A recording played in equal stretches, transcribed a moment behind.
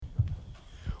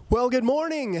Well, good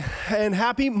morning and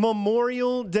happy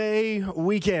Memorial Day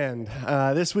weekend.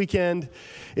 This weekend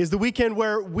is the weekend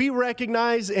where we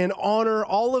recognize and honor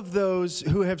all of those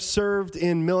who have served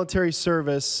in military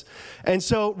service. And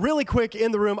so really quick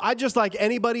in the room, I'd just like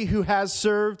anybody who has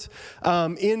served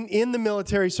in the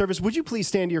military service, would you please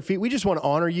stand to your feet? We just want to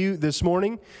honor you this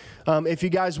morning. If you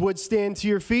guys would stand to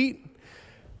your feet.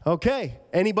 Okay.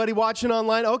 Anybody watching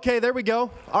online? Okay, there we go.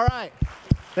 All right.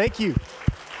 Thank you.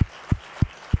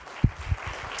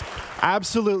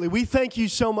 Absolutely. We thank you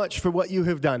so much for what you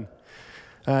have done.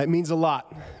 It means a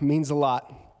lot. It means a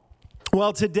lot.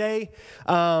 Well, today,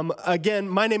 again,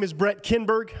 my name is Brett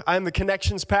Kinberg. I'm the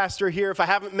Connections Pastor here. If I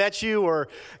haven't met you or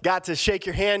got to shake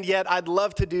your hand yet, I'd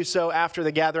love to do so after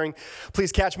the gathering.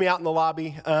 Please catch me out in the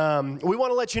lobby. We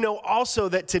want to let you know also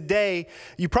that today,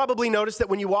 you probably noticed that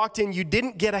when you walked in, you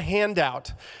didn't get a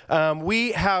handout.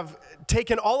 We have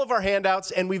taken all of our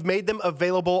handouts and we've made them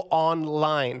available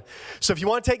online. So if you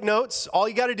want to take notes, all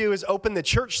you got to do is open the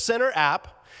Church Center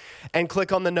app and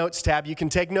click on the Notes tab. You can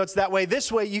take notes that way.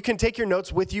 This way, you can take your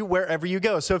notes with you wherever you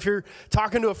go. So if you're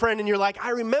talking to a friend and you're like,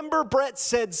 I remember Brett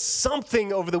said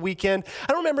something over the weekend. I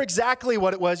don't remember exactly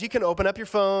what it was. You can open up your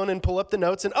phone and pull up the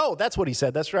notes and, oh, that's what he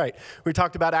said. That's right. We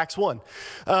talked about Acts 1.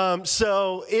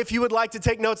 So if you would like to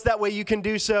take notes that way, you can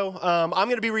do so. I'm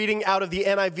going to be reading out of the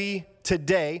NIV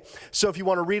today. So if you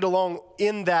want to read along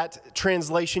in that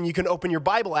translation, you can open your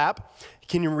Bible app.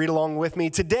 Can you read along with me?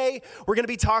 Today, we're going to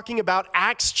be talking about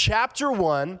Acts chapter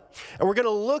 1, and we're going to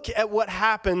look at what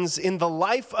happens in the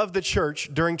life of the church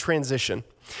during transition.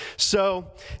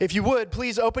 So if you would,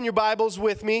 please open your Bibles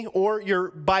with me or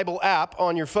your Bible app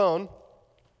on your phone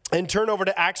and turn over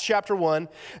to Acts chapter 1.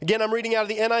 Again, I'm reading out of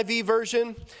the NIV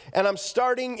version, and I'm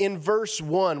starting in verse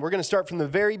 1. We're going to start from the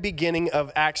very beginning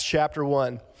of Acts chapter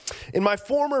 1. In my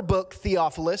former book,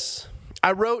 Theophilus,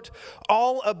 I wrote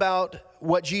all about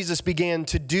what Jesus began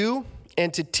to do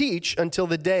and to teach until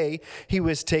the day he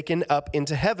was taken up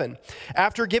into heaven,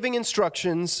 after giving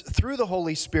instructions through the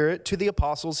Holy Spirit to the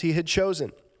apostles he had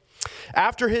chosen.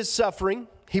 After his suffering,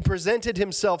 he presented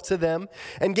himself to them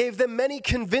and gave them many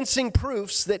convincing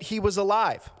proofs that he was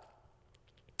alive.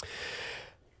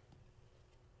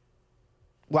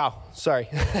 Wow, sorry.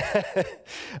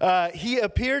 He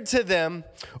appeared to them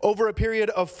over a period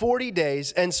of 40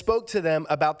 days and spoke to them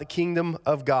about the kingdom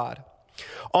of God.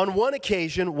 On one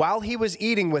occasion, while he was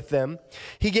eating with them,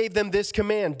 he gave them this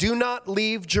command: do not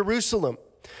leave Jerusalem,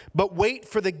 but wait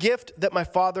for the gift that my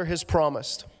Father has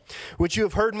promised, which you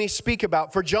have heard me speak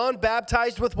about. For John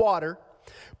baptized with water,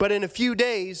 but in a few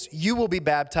days you will be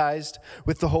baptized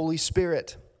with the Holy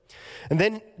Spirit.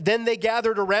 And then they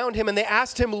gathered around him and they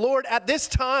asked him, Lord, at this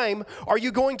time, are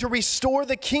you going to restore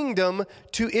the kingdom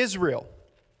to Israel?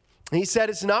 And he said,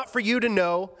 it's not for you to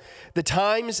know the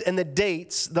times and the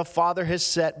dates the Father has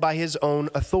set by his own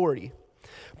authority.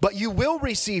 But you will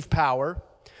receive power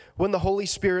when the Holy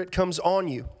Spirit comes on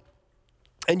you.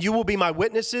 And you will be my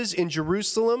witnesses in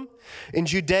Jerusalem, in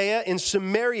Judea, in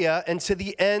Samaria, and to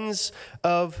the ends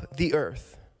of the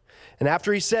earth. And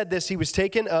after he said this, he was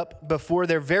taken up before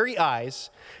their very eyes,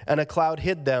 and a cloud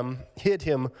hid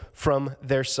him from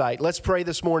their sight. Let's pray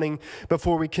this morning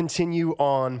before we continue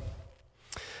on.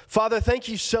 Father, thank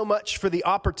you so much for the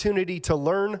opportunity to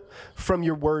learn from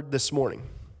your word this morning.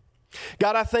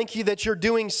 God, I thank you that you're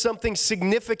doing something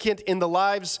significant in the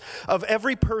lives of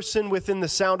every person within the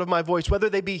sound of my voice, whether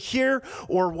they be here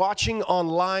or watching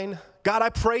online. God, I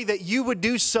pray that you would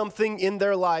do something in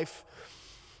their life,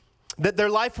 that their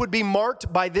life would be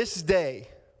marked by this day.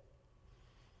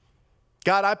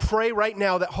 God, I pray right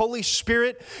now that Holy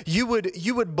Spirit, you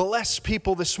would bless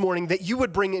people this morning, that you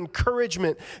would bring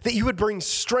encouragement, that you would bring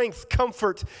strength,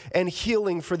 comfort, and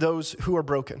healing for those who are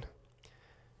broken.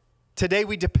 Today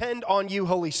we depend on you,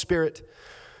 Holy Spirit,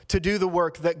 to do the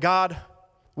work that God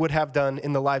would have done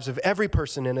in the lives of every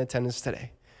person in attendance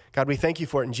today. God, we thank you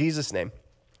for it in Jesus' name.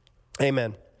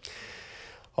 Amen.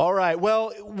 All right,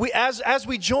 well, as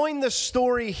we join the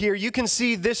story here, you can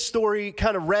see this story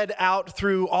kind of read out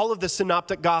through all of the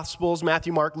synoptic gospels,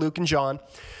 Matthew, Mark, Luke, and John.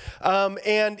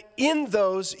 And in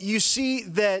those, you see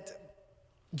that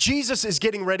Jesus is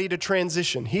getting ready to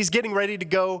transition. He's getting ready to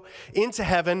go into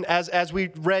heaven, as we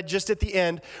read just at the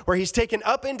end, where he's taken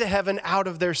up into heaven out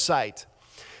of their sight.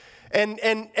 And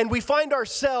we find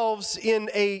ourselves in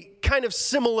a kind of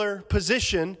similar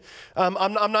position.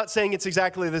 I'm not saying it's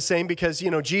exactly the same because,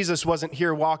 Jesus wasn't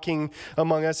here walking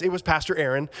among us. It was Pastor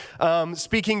Aaron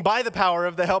speaking by the power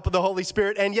of the help of the Holy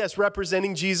Spirit and, yes,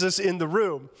 representing Jesus in the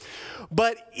room.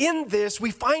 But in this,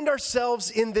 we find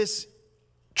ourselves in this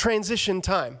transition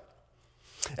time.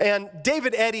 And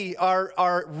David Eddy,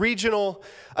 our regional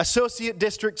associate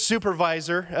district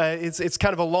supervisor, it's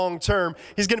kind of a long term.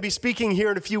 He's going to be speaking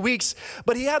here in a few weeks,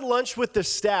 but he had lunch with the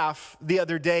staff the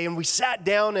other day, and we sat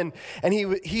down, and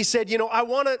he said, I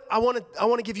want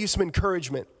to give you some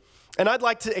encouragement, and I'd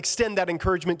like to extend that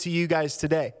encouragement to you guys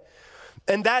today.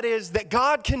 And that is that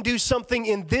God can do something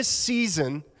in this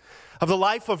season of the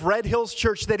life of Red Hills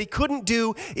Church that he couldn't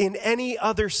do in any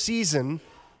other season.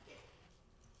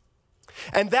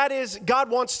 And that is,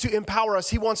 God wants to empower us.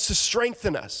 He wants to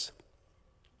strengthen us.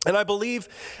 And I believe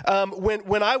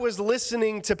when I was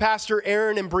listening to Pastor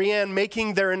Aaron and Brianne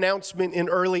making their announcement in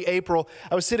early April,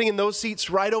 I was sitting in those seats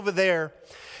right over there.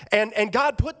 And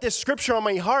God put this scripture on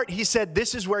my heart. He said,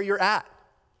 this is where you're at.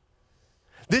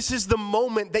 This is the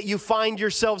moment that you find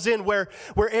yourselves in where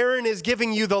Aaron is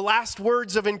giving you the last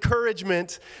words of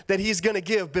encouragement that he's going to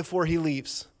give before he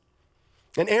leaves.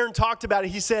 And Aaron talked about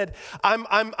it. He said,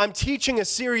 I'm teaching a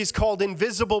series called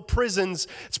Invisible Prisons.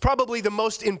 It's probably the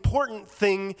most important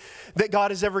thing that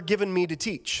God has ever given me to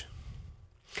teach.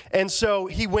 And so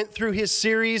he went through his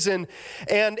series and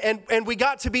we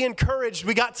got to be encouraged.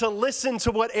 We got to listen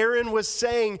to what Aaron was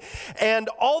saying. And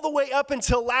all the way up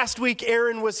until last week,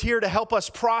 Aaron was here to help us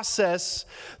process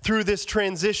through this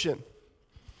transition.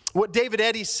 What David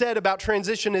Eddy said about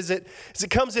transition is it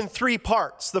comes in three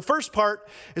parts. The first part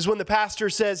is when the pastor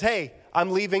says, hey,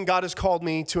 I'm leaving. God has called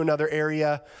me to another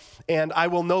area, and I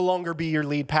will no longer be your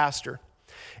lead pastor.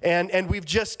 And we've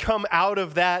just come out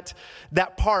of that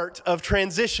part of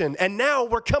transition. And now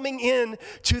we're coming in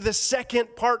to the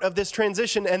second part of this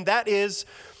transition, and that is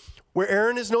where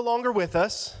Aaron is no longer with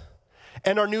us,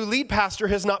 and our new lead pastor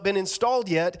has not been installed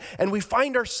yet, and we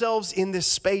find ourselves in this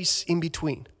space in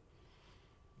between.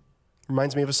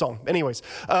 Reminds me of a song. Anyways,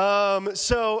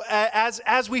 so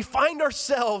as we find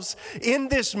ourselves in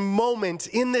this moment,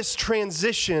 in this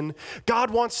transition, God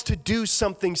wants to do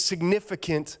something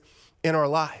significant in our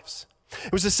lives.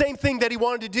 It was the same thing that he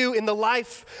wanted to do in the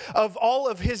life of all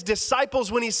of his disciples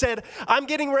when he said, I'm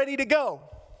getting ready to go.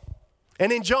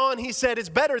 And in John, he said, it's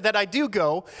better that I do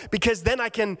go because then I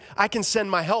can send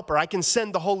my helper. I can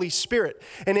send the Holy Spirit.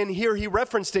 And in here, he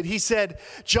referenced it. He said,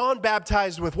 John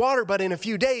baptized with water, but in a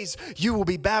few days, you will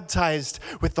be baptized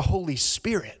with the Holy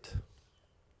Spirit.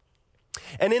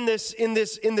 And in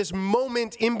this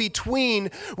moment in between,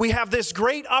 we have this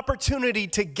great opportunity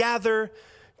to gather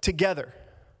together.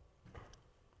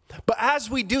 But as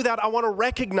we do that, I want to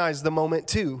recognize the moment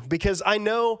too, because I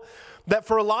know that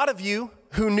for a lot of you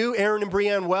who knew Aaron and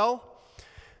Brianne well,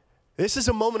 this is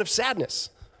a moment of sadness.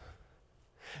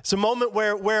 It's a moment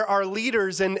where our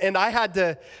leaders, and I had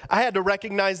to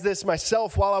recognize this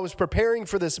myself while I was preparing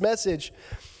for this message.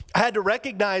 I had to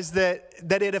recognize that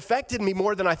it affected me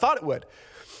more than I thought it would.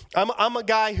 I'm a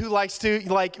guy who likes to,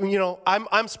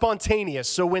 I'm spontaneous.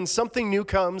 So when something new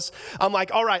comes, I'm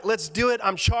like, all right, let's do it.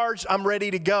 I'm charged. I'm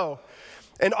ready to go.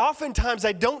 And oftentimes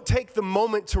I don't take the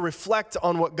moment to reflect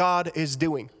on what God is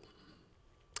doing.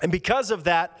 And because of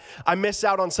that, I miss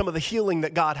out on some of the healing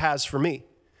that God has for me.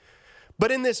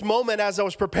 But in this moment, as I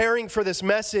was preparing for this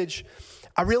message,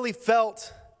 I really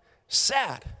felt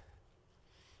sad.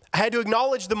 I had to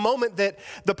acknowledge the moment that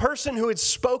the person who had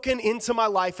spoken into my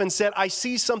life and said, I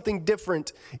see something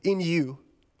different in you,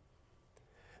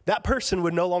 that person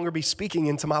would no longer be speaking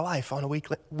into my life on a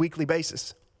weekly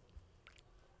basis.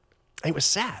 It was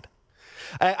sad.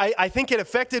 I think it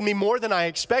affected me more than I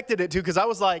expected it to, because I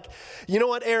was like, you know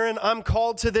what, Aaron, I'm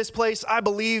called to this place. I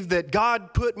believe that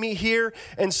God put me here.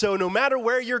 And so no matter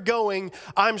where you're going,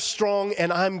 I'm strong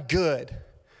and I'm good.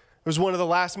 It was one of the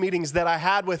last meetings that I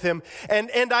had with him.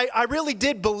 And I really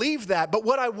did believe that. But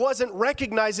what I wasn't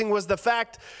recognizing was the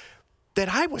fact that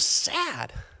I was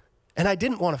sad and I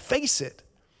didn't want to face it.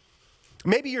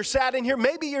 Maybe you're sad in here.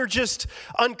 Maybe you're just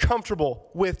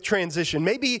uncomfortable with transition.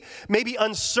 Maybe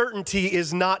uncertainty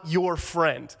is not your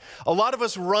friend. A lot of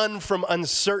us run from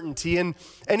uncertainty. And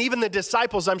even the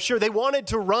disciples, I'm sure they wanted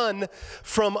to run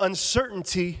from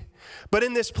uncertainty. But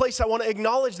in this place, I want to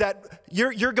acknowledge that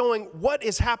you're going, what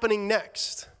is happening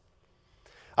next?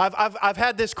 I've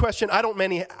had this question.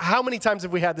 How many times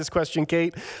have we had this question,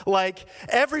 Kate? Like,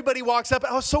 everybody walks up,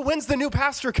 oh, so when's the new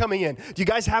pastor coming in? Do you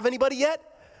guys have anybody yet?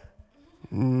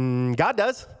 God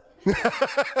does.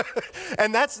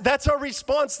 And that's our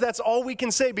response. That's all we can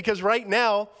say, because right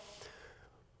now,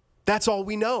 that's all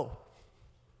we know.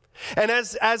 And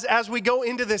as we go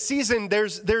into the season,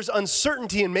 there's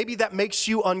uncertainty, and maybe that makes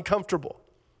you uncomfortable.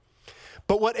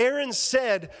 But what Aaron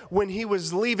said when he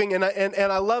was leaving, and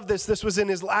I love this was in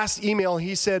his last email.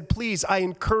 He said, please, I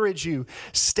encourage you,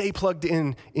 stay plugged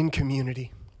in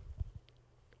community.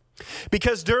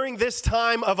 Because during this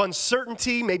time of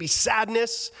uncertainty, maybe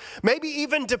sadness, maybe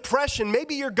even depression,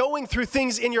 maybe you're going through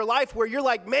things in your life where you're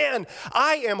like, man,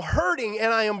 I am hurting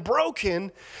and I am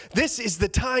broken. This is the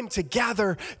time to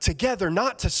gather together,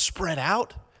 not to spread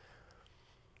out.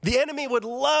 The enemy would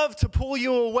love to pull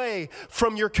you away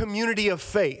from your community of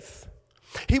faith.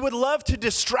 He would love to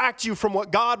distract you from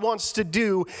what God wants to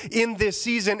do in this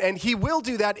season, and he will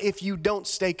do that if you don't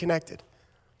stay connected.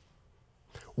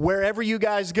 Wherever you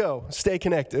guys go, stay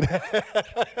connected.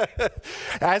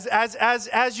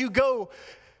 As you go,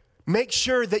 make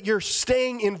sure that you're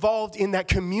staying involved in that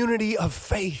community of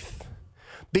faith.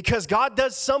 Because God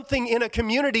does something in a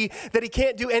community that he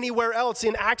can't do anywhere else.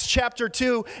 In Acts chapter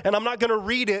 2, and I'm not going to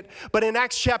read it, but in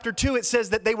Acts chapter 2, it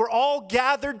says that they were all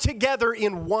gathered together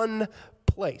in one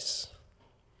place.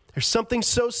 There's something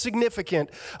so significant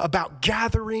about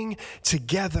gathering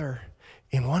together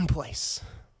in one place.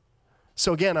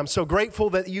 So again, I'm so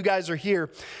grateful that you guys are here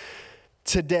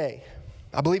today.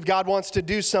 I believe God wants to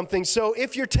do something. So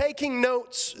if you're taking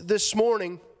notes this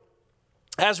morning,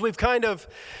 as we've kind of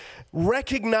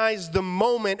recognized the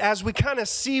moment, as we kind of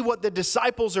see what the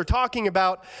disciples are talking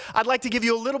about, I'd like to give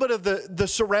you a little bit of the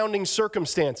surrounding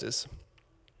circumstances.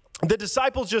 The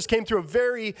disciples just came through a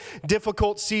very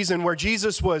difficult season where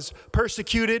Jesus was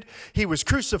persecuted, he was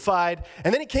crucified,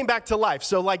 and then he came back to life.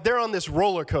 So like they're on this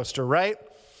roller coaster, right?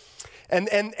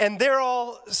 And they're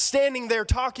all standing there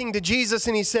talking to Jesus,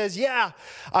 and he says, yeah,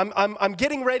 I'm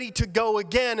getting ready to go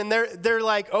again. And they're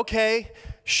like, okay,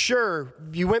 sure,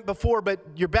 you went before, but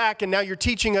you're back, and now you're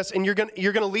teaching us, and you're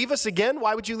gonna leave us again?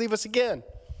 Why would you leave us again?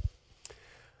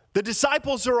 The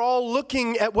disciples are all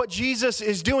looking at what Jesus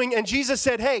is doing, and Jesus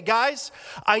said, hey, guys,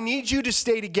 I need you to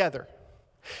stay together,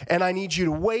 and I need you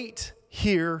to wait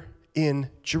here in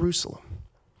Jerusalem.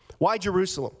 Why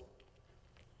Jerusalem?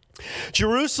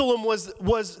 Jerusalem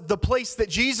was the place that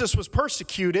Jesus was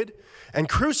persecuted and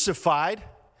crucified.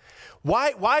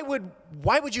 Why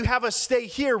would you have us stay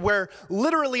here where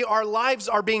literally our lives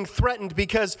are being threatened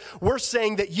because we're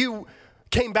saying that you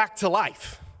came back to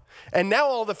life? And now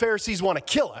all the Pharisees want to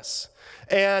kill us.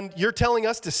 And you're telling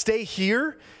us to stay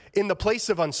here in the place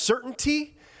of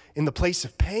uncertainty, in the place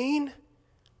of pain?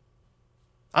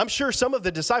 I'm sure some of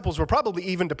the disciples were probably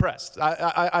even depressed.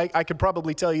 I could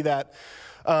probably tell you that.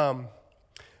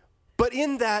 But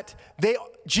in that,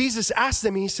 Jesus asked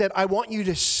them, he said, I want you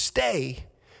to stay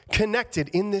connected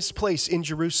in this place in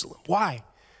Jerusalem. Why?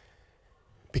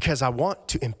 Because I want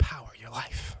to empower your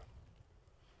life.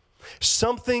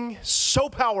 Something so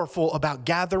powerful about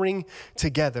gathering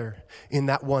together in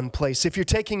that one place. If you're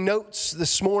taking notes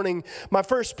this morning, my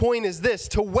first point is this: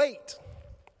 to wait.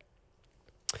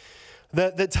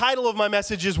 The title of my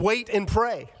message is Wait and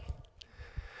Pray.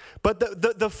 But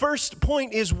the first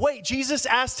point is wait. Jesus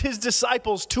asked his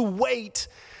disciples to wait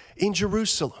in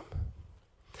Jerusalem.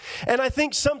 And I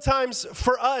think sometimes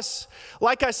for us,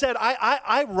 like I said,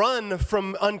 I run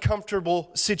from uncomfortable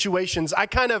situations. I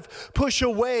kind of push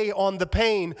away on the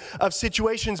pain of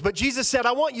situations. But Jesus said,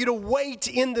 I want you to wait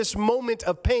in this moment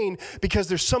of pain because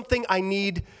there's something I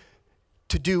need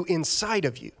to do inside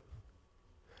of you.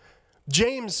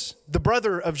 James, the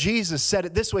brother of Jesus, said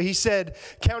it this way. He said,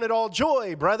 count it all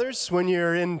joy, brothers, when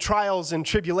you're in trials and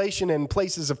tribulation and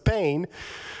places of pain,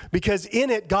 because in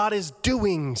it, God is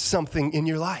doing something in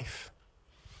your life.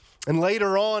 And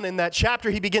later on in that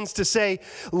chapter, he begins to say,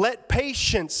 let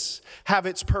patience have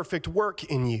its perfect work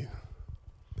in you.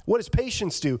 What does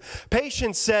patience do?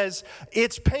 Patience says,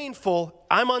 it's painful,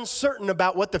 I'm uncertain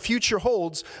about what the future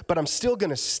holds, but I'm still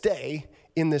going to stay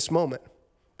in this moment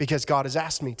because God has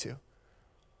asked me to.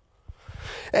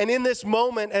 And in this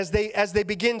moment, as they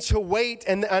begin to wait,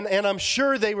 and I'm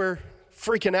sure they were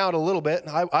freaking out a little bit,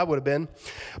 I would have been,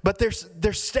 but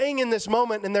they're staying in this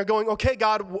moment and they're going, okay,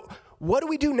 God, what do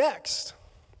we do next?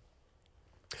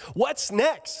 What's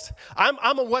next?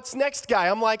 I'm a what's next guy.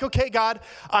 I'm like, okay, God,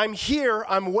 I'm here,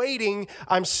 I'm waiting,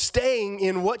 I'm staying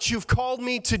in what you've called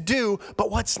me to do, but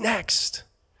what's next?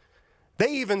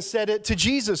 They even said it to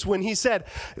Jesus when he said,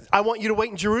 I want you to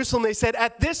wait in Jerusalem. They said,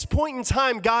 at this point in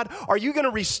time, God, are you going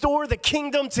to restore the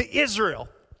kingdom to Israel?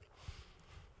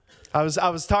 I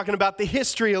was talking about the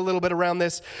history a little bit around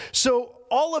this. So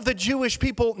all of the Jewish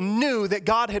people knew that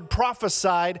God had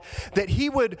prophesied that he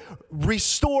would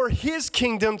restore his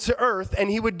kingdom to earth and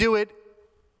he would do it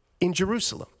in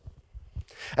Jerusalem.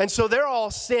 And so they're all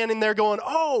standing there going,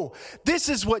 oh, this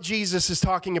is what Jesus is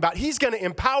talking about. He's going to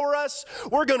empower us.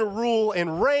 We're going to rule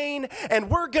and reign, and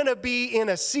we're going to be in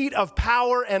a seat of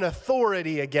power and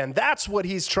authority again. That's what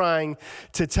he's trying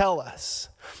to tell us.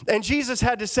 And Jesus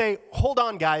had to say, hold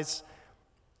on, guys.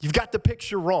 You've got the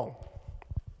picture wrong.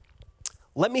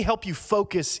 Let me help you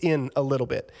focus in a little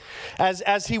bit.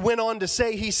 As he went on to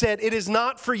say, he said, it is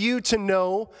not for you to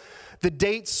know the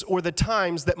dates or the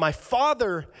times that my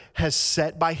Father has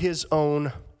set by his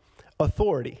own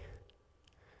authority.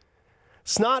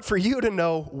 It's not for you to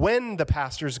know when the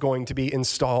pastor is going to be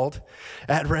installed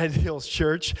at Red Hills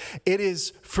Church. It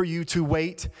is for you to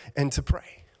wait and to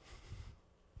pray.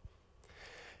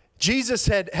 Jesus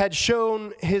had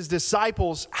shown his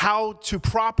disciples how to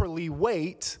properly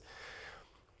wait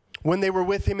when they were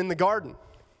with him in the garden.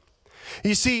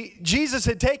 You see, Jesus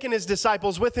had taken his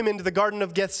disciples with him into the Garden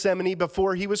of Gethsemane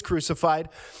before he was crucified,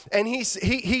 and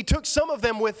he took some of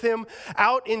them with him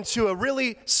out into a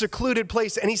really secluded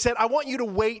place, and he said, I want you to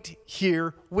wait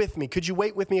here with me. Could you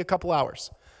wait with me a couple hours,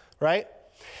 right?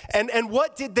 And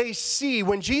what did they see?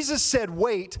 When Jesus said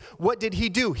wait, what did he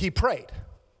do? He prayed.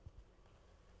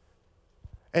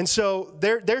 And so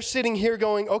they're sitting here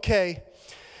going, okay,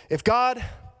 if God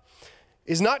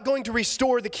is not going to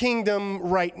restore the kingdom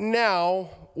right now,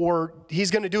 or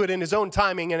he's going to do it in his own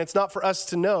timing, and it's not for us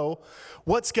to know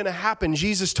what's going to happen.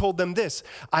 Jesus told them this,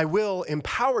 I will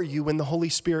empower you when the Holy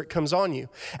Spirit comes on you.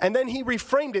 And then he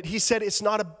reframed it. He said, it's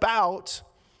not about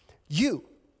you.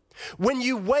 When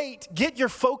you wait, get your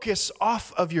focus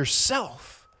off of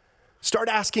yourself. Start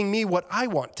asking me what I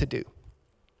want to do.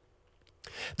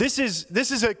 This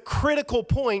is a critical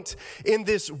point in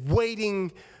this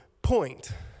waiting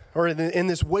point, or in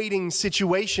this waiting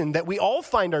situation that we all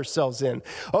find ourselves in.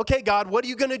 Okay, God, what are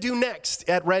you going to do next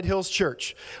at Red Hills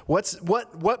Church?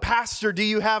 What pastor do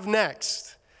you have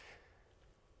next?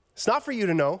 It's not for you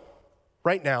to know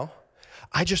right now.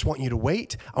 I just want you to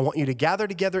wait. I want you to gather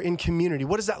together in community.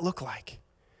 What does that look like?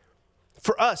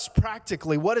 For us,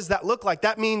 practically, what does that look like?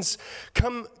 That means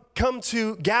come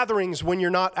to gatherings when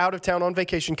you're not out of town on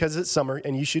vacation, because it's summer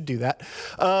and you should do that.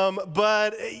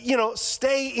 But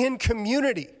stay in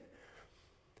community.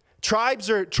 Tribes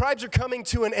are coming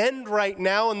to an end right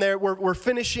now, and we're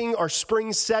finishing our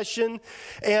spring session.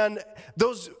 And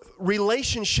those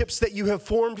relationships that you have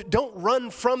formed, don't run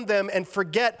from them and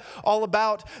forget all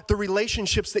about the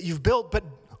relationships that you've built, but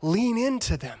lean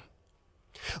into them.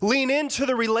 Lean into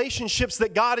the relationships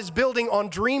that God is building on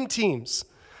dream teams.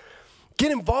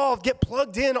 Get involved, get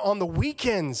plugged in on the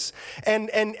weekends,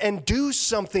 and do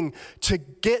something to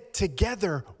get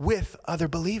together with other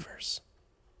believers.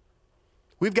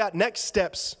 We've got next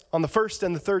steps on the first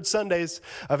and the third Sundays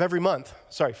of every month.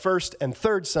 First and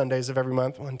third Sundays of every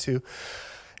month, 1, 2.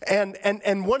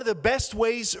 And one of the best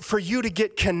ways for you to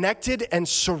get connected and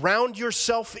surround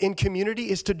yourself in community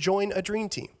is to join a dream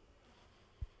team.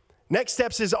 Next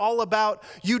steps is all about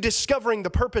you discovering the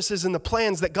purposes and the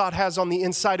plans that God has on the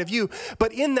inside of you.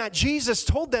 But in that, Jesus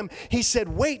told them, he said,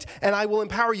 wait, and I will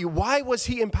empower you. Why was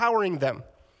he empowering them?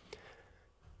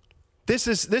 This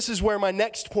is where my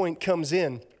next point comes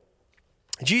in.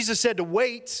 Jesus said to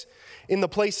wait in the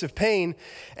place of pain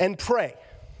and pray.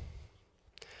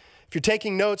 If you're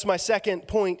taking notes, my second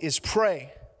point is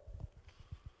pray.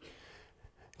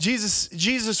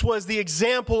 Jesus was the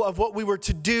example of what we were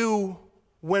to do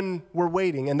when we're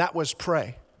waiting, and that was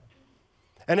pray.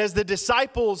 And as the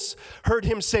disciples heard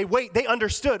him say, wait, they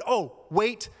understood,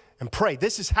 wait and pray.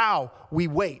 This is how we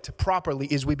wait properly,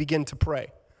 is we begin to pray.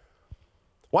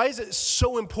 Why is it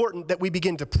so important that we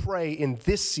begin to pray in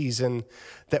this season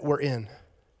that we're in?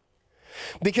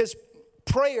 Because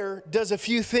prayer does a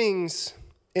few things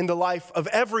in the life of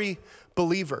every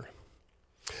believer.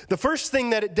 The first thing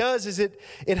that it does is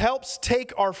it helps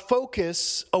take our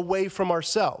focus away from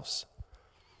ourselves.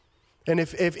 And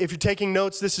if you're taking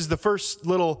notes, this is the first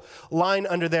little line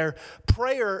under there.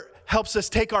 Prayer helps us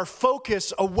take our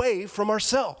focus away from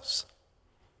ourselves.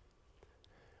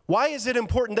 Why is it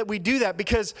important that we do that?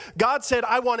 Because God said,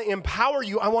 I want to empower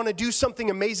you. I want to do something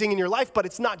amazing in your life, but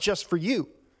it's not just for you.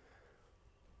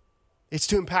 It's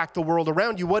to impact the world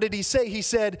around you. What did he say? He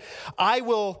said,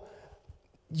 but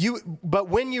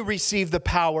when you receive the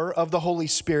power of the Holy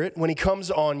Spirit, when he comes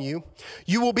on you,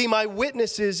 you will be my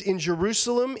witnesses in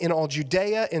Jerusalem, in all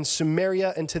Judea and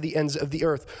Samaria, and to the ends of the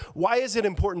earth. Why is it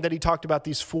important that he talked about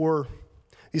these four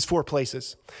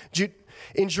places?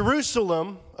 In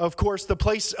Jerusalem, of course, the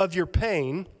place of your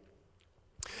pain,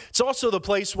 it's also the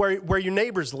place where your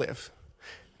neighbors live.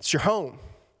 It's your home.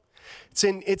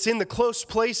 It's in the close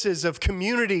places of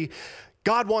community.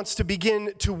 God wants to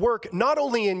begin to work not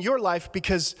only in your life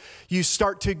because you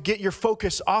start to get your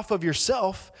focus off of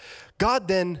yourself. God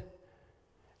then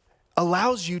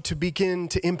allows you to begin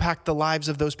to impact the lives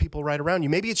of those people right around you.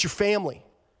 Maybe it's your family.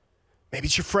 Maybe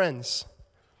it's your friends.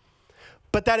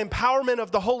 But that empowerment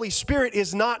of the Holy Spirit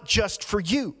is not just for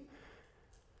you.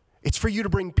 It's for you to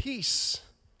bring peace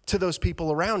to those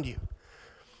people around you.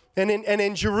 And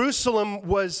in Jerusalem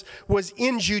was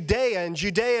in Judea, and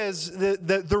Judea is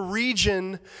the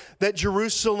region that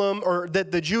Jerusalem, or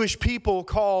that the Jewish people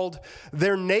called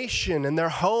their nation and their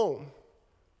home.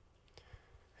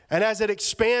 And as it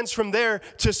expands from there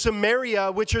to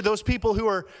Samaria, which are those people who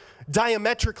are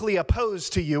diametrically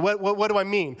opposed to you. What do I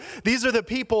mean? These are the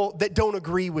people that don't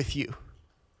agree with you.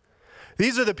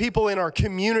 These are the people in our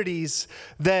communities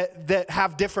that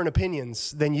have different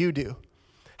opinions than you do.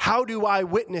 How do I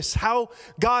witness?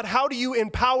 God, how do you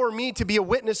empower me to be a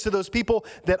witness to those people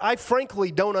that I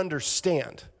frankly don't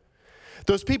understand?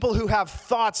 Those people who have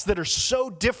thoughts that are so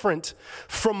different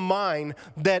from mine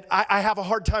that I have a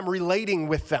hard time relating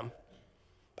with them.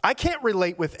 I can't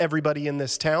relate with everybody in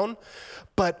this town,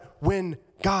 but when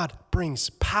God brings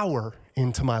power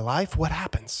into my life, what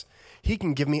happens? He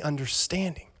can give me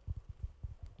understanding.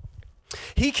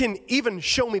 He can even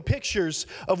show me pictures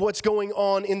of what's going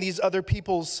on in these other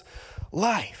people's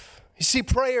life. You see,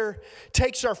 prayer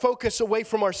takes our focus away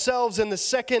from ourselves, and the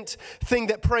second thing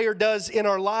that prayer does in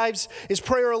our lives is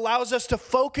prayer allows us to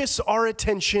focus our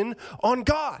attention on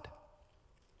God.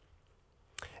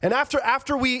 And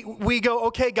after we go,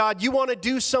 okay, God, you want to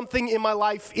do something in my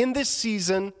life in this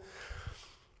season.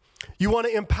 You want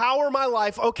to empower my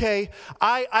life. Okay,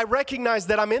 I recognize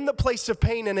that I'm in the place of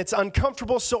pain and it's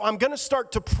uncomfortable, so I'm going to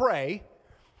start to pray.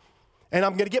 And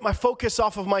I'm going to get my focus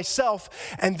off of myself.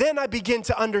 And then I begin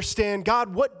to understand,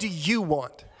 God, what do you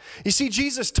want? You see,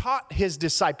 Jesus taught his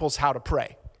disciples how to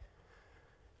pray.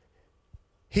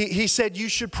 He said, you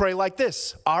should pray like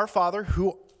this: Our Father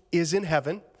who is in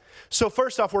heaven. So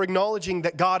first off, we're acknowledging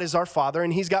that God is our Father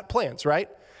and he's got plans, right?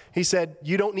 He said,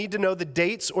 you don't need to know the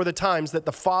dates or the times that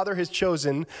the Father has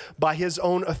chosen by his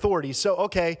own authority. So,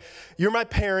 okay, you're my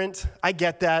parent. I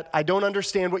get that. I don't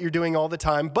understand what you're doing all the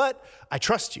time, but I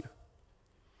trust you.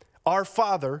 Our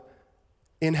Father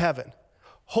in heaven,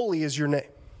 holy is your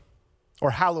name,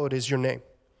 or hallowed is your name.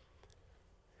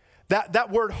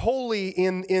 That word holy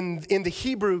in the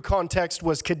Hebrew context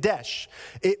was kadesh.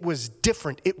 It was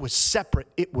different. It was separate.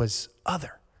 It was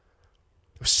other.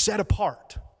 It was set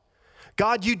apart.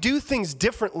 God, you do things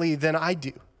differently than I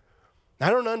do. I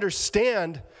don't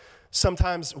understand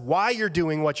sometimes why you're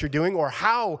doing what you're doing or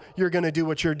how you're going to do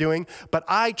what you're doing, but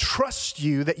I trust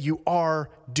you that you are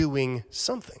doing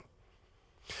something.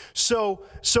 So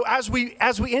as we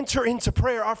enter into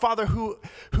prayer, our Father who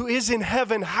is in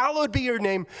heaven, hallowed be your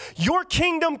name. Your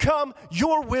kingdom come,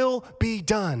 your will be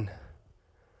done.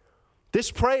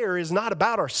 This prayer is not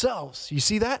about ourselves. You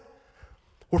see that?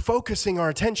 We're focusing our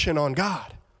attention on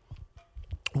God.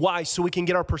 Why? So we can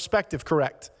get our perspective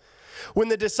correct. When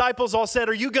the disciples all said,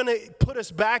 are you going to put us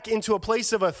back into a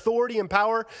place of authority and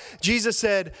power? Jesus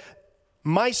said,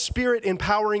 my Spirit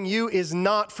empowering you is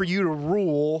not for you to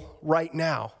rule right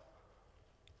now.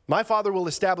 My Father will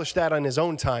establish that on his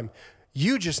own time.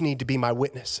 You just need to be my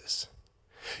witnesses.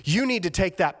 You need to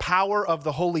take that power of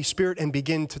the Holy Spirit and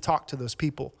begin to talk to those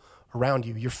people around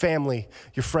you, your family,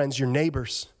 your friends, your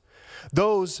neighbors,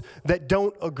 those that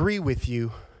don't agree with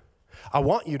you. I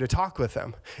want you to talk with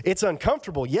them. It's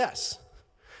uncomfortable, yes.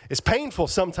 It's painful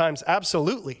sometimes,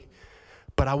 absolutely.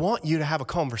 But I want you to have a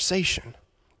conversation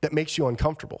that makes you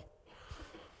uncomfortable.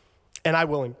 And I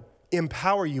will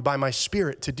empower you by my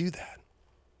Spirit to do that.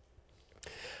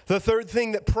 The third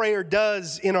thing that prayer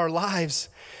does in our lives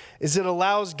is it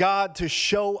allows God to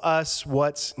show us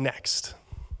what's next.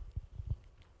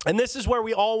 And this is where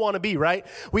we all want to be, right?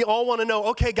 We all want to know,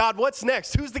 okay, God, what's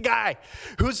next? Who's the guy?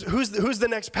 Who's the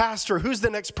next pastor? Who's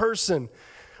the next person?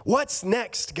 What's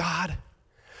next, God?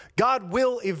 God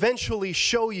will eventually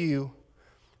show you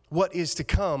what is to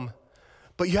come,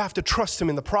 but you have to trust him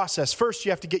in the process. First,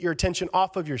 you have to get your attention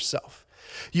off of yourself.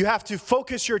 You have to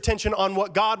focus your attention on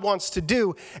what God wants to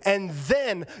do, and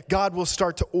then God will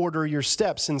start to order your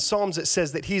steps. In Psalms, it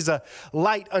says that he's a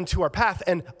light unto our path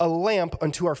and a lamp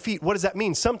unto our feet. What does that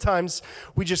mean? Sometimes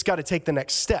we just got to take the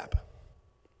next step.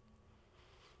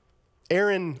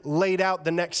 Aaron laid out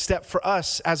the next step for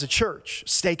us as a church.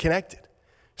 Stay connected.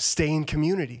 Stay in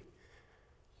community.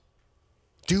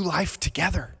 Do life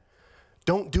together.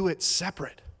 Don't do it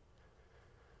separate.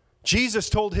 Jesus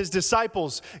told his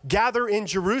disciples, gather in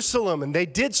Jerusalem, and they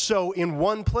did so in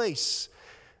one place.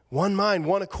 One mind,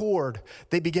 one accord.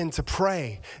 They begin to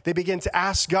pray. They begin to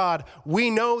ask God, we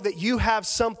know that you have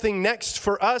something next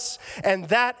for us, and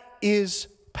that is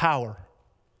power.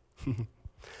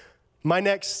 My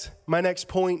next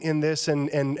point in this,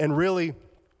 and really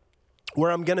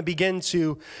where I'm going to begin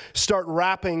to start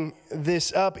wrapping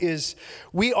this up, is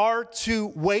we are to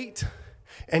wait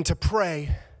and to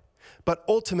pray, but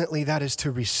ultimately that is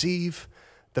to receive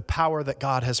the power that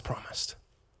God has promised.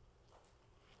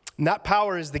 And that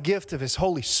power is the gift of his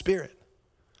Holy Spirit.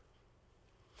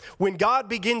 When God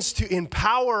begins to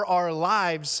empower our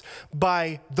lives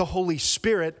by the Holy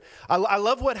Spirit, I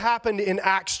love what happened in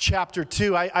Acts chapter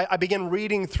 2. I began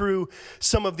reading through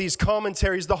some of these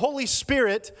commentaries. The Holy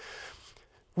Spirit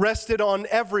rested on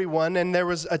everyone, and there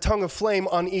was a tongue of flame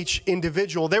on each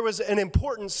individual. There was an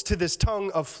importance to this tongue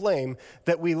of flame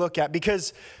that we look at,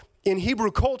 because in Hebrew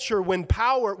culture, when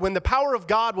the power of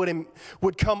God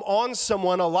would come on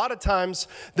someone, a lot of times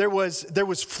there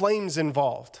was flames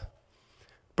involved.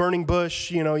 Burning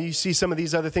bush, you see some of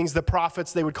these other things. The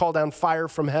prophets, they would call down fire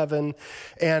from heaven.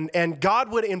 And God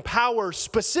would empower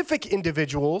specific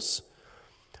individuals,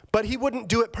 but he wouldn't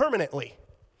do it permanently.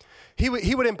 He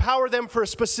would empower them for a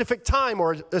specific time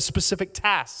or a specific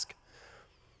task.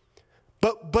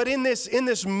 But in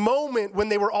this moment when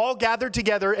they were all gathered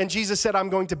together and Jesus said, I'm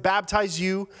going to baptize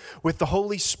you with the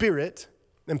Holy Spirit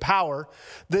and power,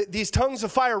 these tongues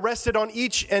of fire rested on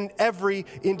each and every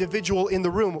individual in the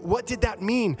room. What did that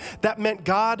mean? That meant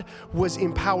God was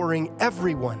empowering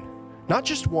everyone, not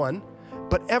just one,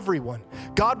 but everyone.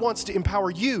 God wants to empower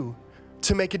you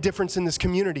to make a difference in this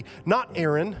community, not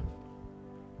Aaron,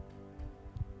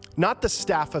 not the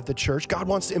staff of the church. God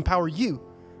wants to empower you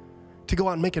to go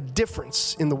out and make a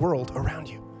difference in the world around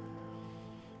you.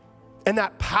 And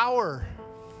that power,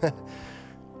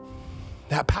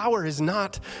 that power is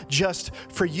not just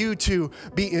for you to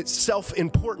be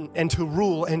self-important and to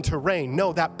rule and to reign.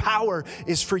 No, that power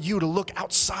is for you to look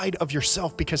outside of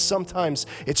yourself, because sometimes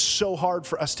it's so hard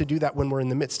for us to do that when we're in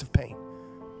the midst of pain.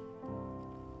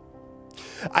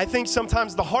 I think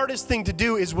sometimes the hardest thing to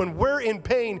do is when we're in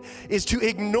pain is to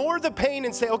ignore the pain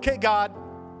and say, okay, God,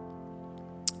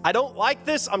 I don't like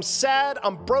this. I'm sad.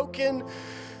 I'm broken.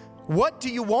 What do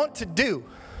you want to do?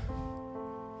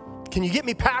 Can you get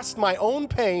me past my own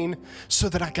pain so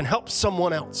that I can help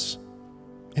someone else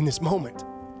in this moment?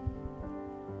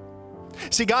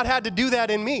 See, God had to do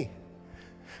that in me,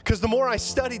 because the more I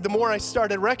studied, the more I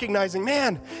started recognizing,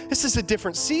 man, this is a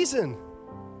different season.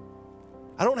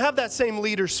 I don't have that same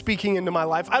leader speaking into my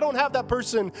life. I don't have that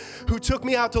person who took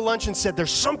me out to lunch and said,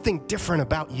 there's something different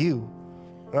about you.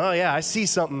 Oh yeah, I see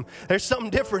something. There's something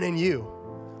different in you.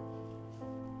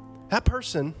 That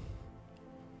person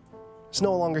is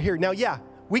no longer here. Now, yeah,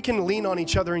 we can lean on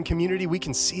each other in community. We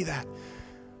can see that.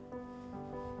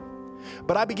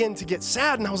 But I began to get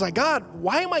sad, and I was like, God,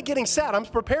 why am I getting sad? I'm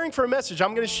preparing for a message.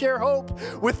 I'm going to share hope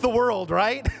with the world,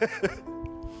 right?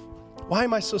 Why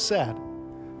am I so sad?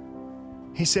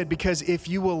 He said, because if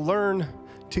you will learn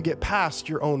to get past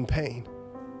your own pain,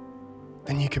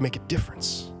 then you can make a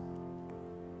difference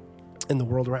in the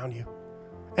world around you.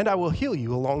 And I will heal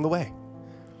you along the way.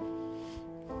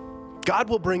 God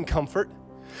will bring comfort.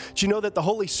 Do you know that the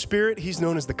Holy Spirit, he's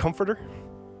known as the comforter,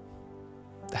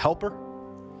 the helper,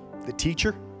 the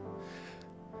teacher?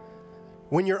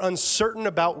 When you're uncertain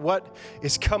about what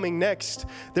is coming next,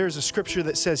 there's a scripture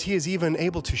that says he is even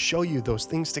able to show you those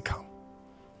things to come.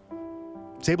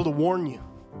 He's able to warn you.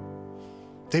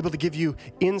 He's able to give you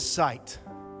insight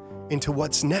into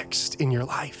what's next in your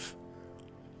life.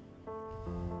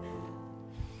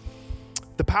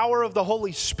 The power of the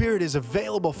Holy Spirit is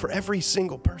available for every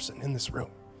single person in this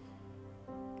room.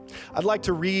 I'd like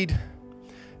to read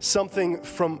something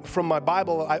from my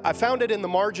Bible. I found it in the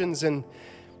margins, and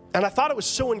I thought it was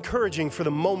so encouraging for the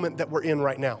moment that we're in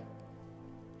right now.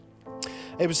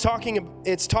 It's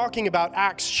talking about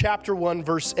Acts chapter 1,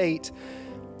 verse 8,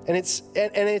 and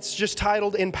it's just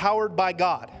titled Empowered by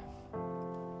God.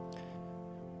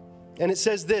 And it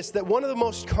says this, that one of the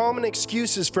most common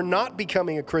excuses for not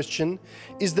becoming a Christian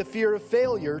is the fear of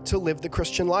failure to live the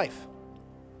Christian life.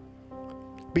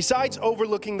 Besides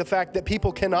overlooking the fact that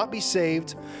people cannot be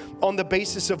saved on the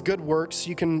basis of good works,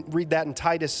 you can read that in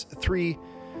Titus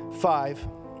 3:5.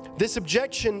 This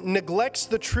objection neglects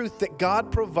the truth that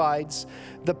God provides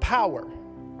the power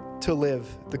to live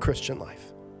the Christian life.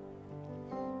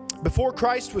 Before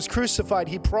Christ was crucified,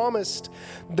 he promised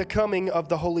the coming of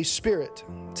the Holy Spirit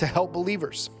to help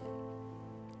believers.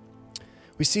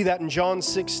 We see that in John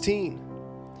 16.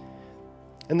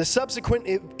 And the subsequent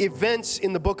events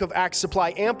in the book of Acts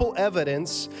supply ample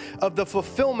evidence of the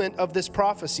fulfillment of this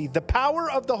prophecy. The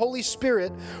power of the Holy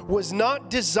Spirit was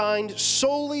not designed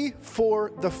solely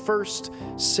for the first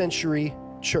century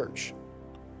church.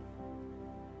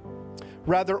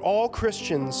 Rather, all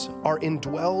Christians are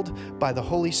indwelled by the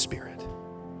Holy Spirit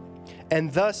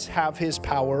and thus have his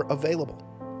power available.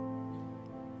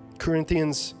 1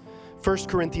 Corinthians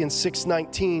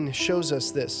 6:19 shows us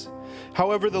this.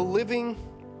 However, the living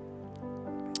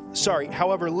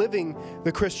living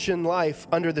the Christian life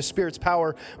under the Spirit's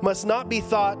power must not be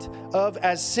thought of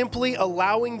as simply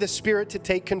allowing the Spirit to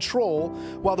take control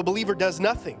while the believer does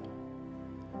nothing.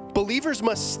 Believers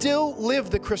must still live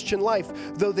the Christian life,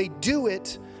 though they do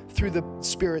it through the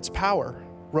Spirit's power.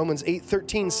 Romans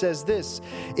 8:13 says this,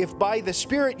 "If by the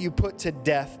Spirit you put to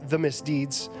death the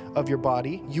misdeeds of your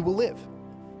body, you will live.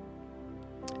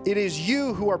 It is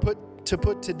you who are put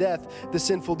to death the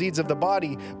sinful deeds of the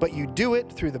body, but you do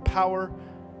it through the power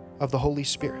of the Holy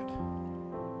Spirit."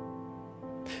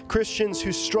 Christians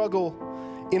who struggle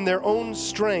in their own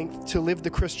strength to live the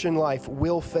Christian life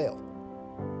will fail.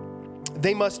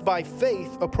 They must, by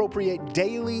faith, appropriate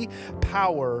daily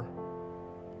power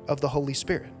of the Holy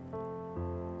Spirit.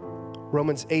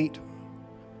 Romans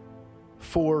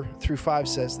 8:4-5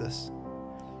 says this.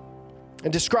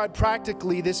 And described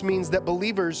practically, this means that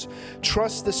believers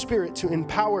trust the Spirit to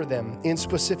empower them in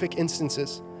specific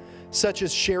instances, such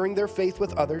as sharing their faith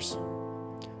with others,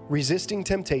 resisting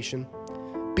temptation,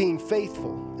 being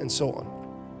faithful, and so on.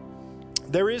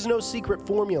 There is no secret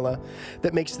formula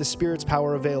that makes the Spirit's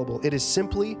power available. It is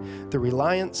simply the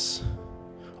reliance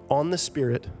on the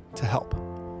Spirit to help.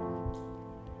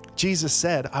 Jesus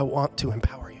said, "I want to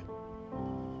empower you."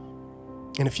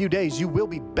 In a few days, you will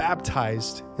be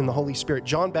baptized in the Holy Spirit.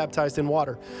 John baptized in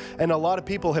water, and a lot of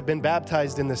people have been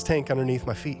baptized in this tank underneath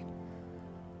my feet.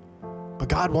 But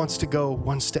God wants to go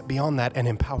one step beyond that and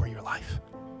empower your life.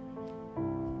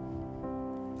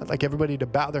 I'd like everybody to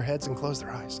bow their heads and close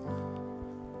their eyes.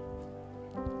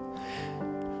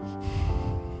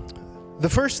 The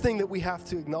first thing that we have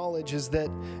to acknowledge is that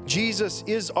Jesus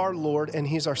is our Lord and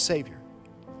He's our Savior.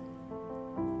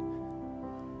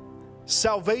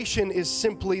 Salvation is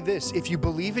simply this: if you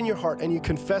believe in your heart and you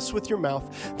confess with your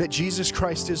mouth that Jesus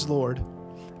Christ is Lord,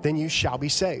 then you shall be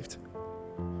saved.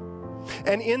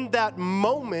 And in that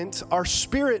moment, our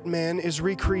spirit man is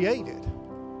recreated.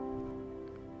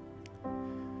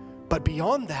 But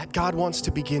beyond that, God wants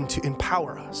to begin to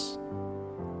empower us.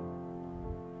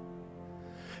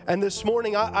 And this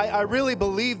morning, I really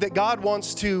believe that God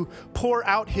wants to pour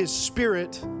out His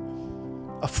Spirit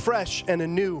afresh and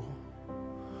anew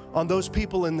on those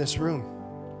people in this room.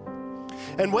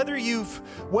 And whether you've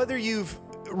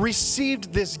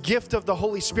received this gift of the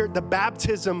Holy Spirit, the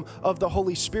baptism of the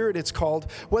Holy Spirit it's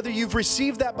called, whether you've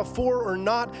received that before or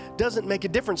not, doesn't make a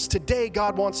difference. Today,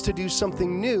 God wants to do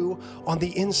something new on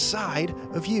the inside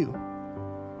of you.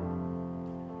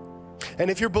 And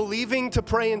if you're believing to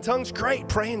pray in tongues, great,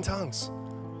 pray in tongues.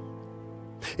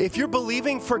 If you're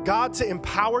believing for God to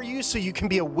empower you so you can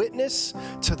be a witness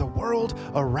to the world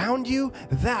around you,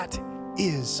 that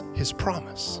is His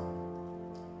promise.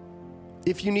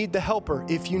 If you need the helper,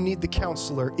 if you need the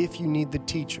counselor, if you need the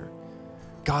teacher,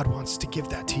 God wants to give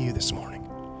that to you this morning.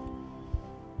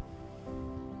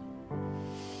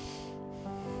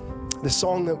 The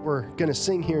song that we're going to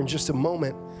sing here in just a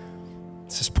moment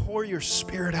says, "Pour your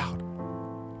Spirit out."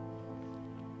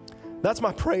 That's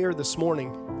my prayer this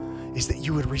morning, is that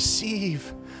you would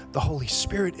receive the Holy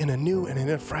Spirit in a new and in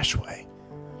a fresh way.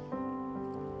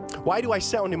 Why do I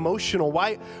sound emotional?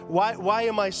 Why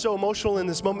am I so emotional in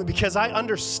this moment? Because I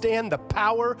understand the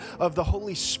power of the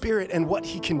Holy Spirit and what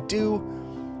He can do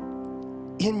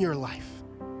in your life.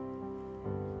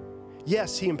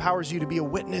 Yes, He empowers you to be a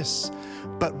witness,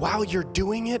 but while you're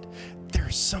doing it,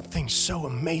 there's something so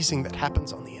amazing that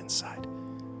happens on the inside.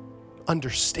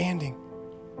 Understanding,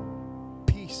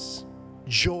 peace,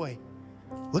 joy.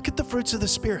 Look at the fruits of the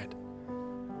Spirit.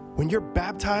 When you're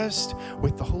baptized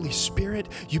with the Holy Spirit,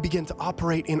 you begin to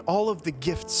operate in all of the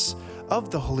gifts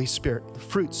of the Holy Spirit, the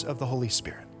fruits of the Holy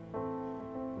Spirit.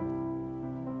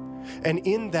 And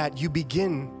in that, you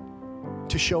begin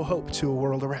to show hope to a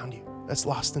world around you that's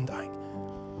lost and dying.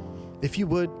 If you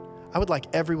would, I would like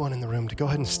everyone in the room to go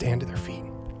ahead and stand to their feet.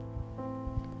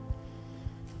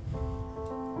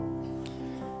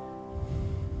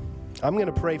 I'm going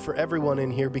to pray for everyone in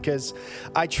here because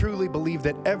I truly believe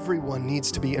that everyone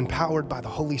needs to be empowered by the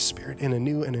Holy Spirit in a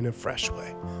new and in a fresh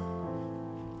way.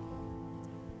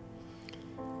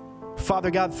 Father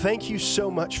God, thank you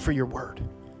so much for your word.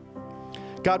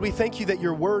 God, we thank you that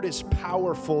your word is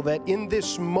powerful, that in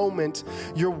this moment,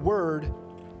 your word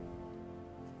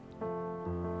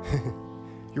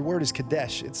is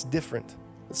Kadesh. It's different.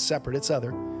 It's separate. It's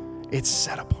other. It's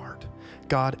set apart,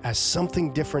 God, as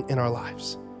something different in our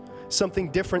lives.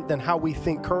 Something different than how we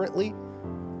think currently.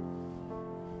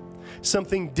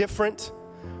 Something different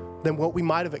than what we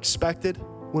might have expected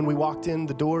when we walked in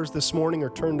the doors this morning or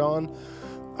turned on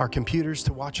our computers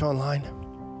to watch online.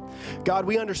 God,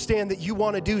 we understand that you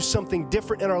want to do something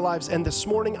different in our lives. And this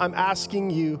morning, I'm asking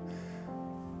you,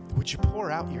 would you pour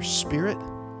out your Spirit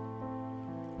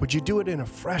Would you do it in a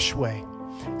fresh way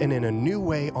and in a new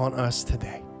way on us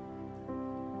today?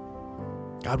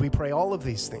 God, we pray all of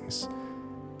these things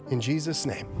in Jesus'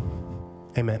 name.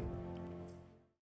 Amen.